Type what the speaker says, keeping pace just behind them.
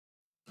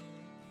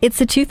It's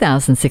a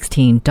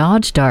 2016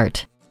 Dodge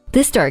Dart.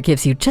 This Dart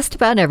gives you just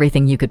about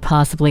everything you could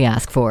possibly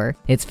ask for.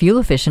 It's fuel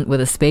efficient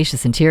with a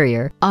spacious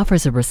interior,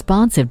 offers a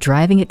responsive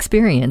driving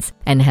experience,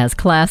 and has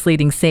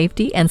class-leading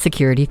safety and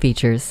security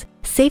features.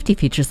 Safety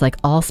features like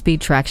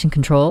all-speed traction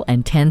control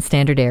and 10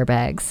 standard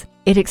airbags.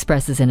 It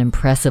expresses an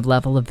impressive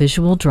level of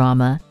visual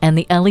drama, and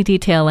the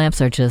LED tail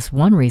lamps are just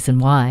one reason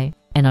why.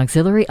 An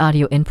auxiliary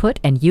audio input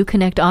and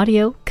Uconnect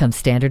audio come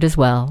standard as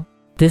well.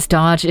 This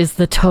Dodge is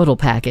the total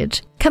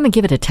package. Come and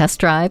give it a test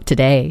drive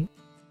today.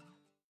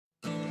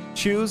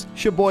 Choose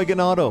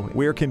Sheboygan Auto.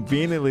 We're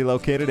conveniently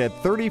located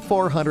at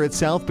 3400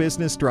 South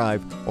Business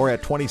Drive or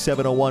at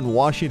 2701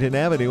 Washington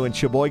Avenue in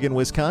Sheboygan,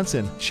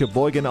 Wisconsin.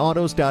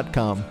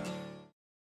 SheboyganAutos.com.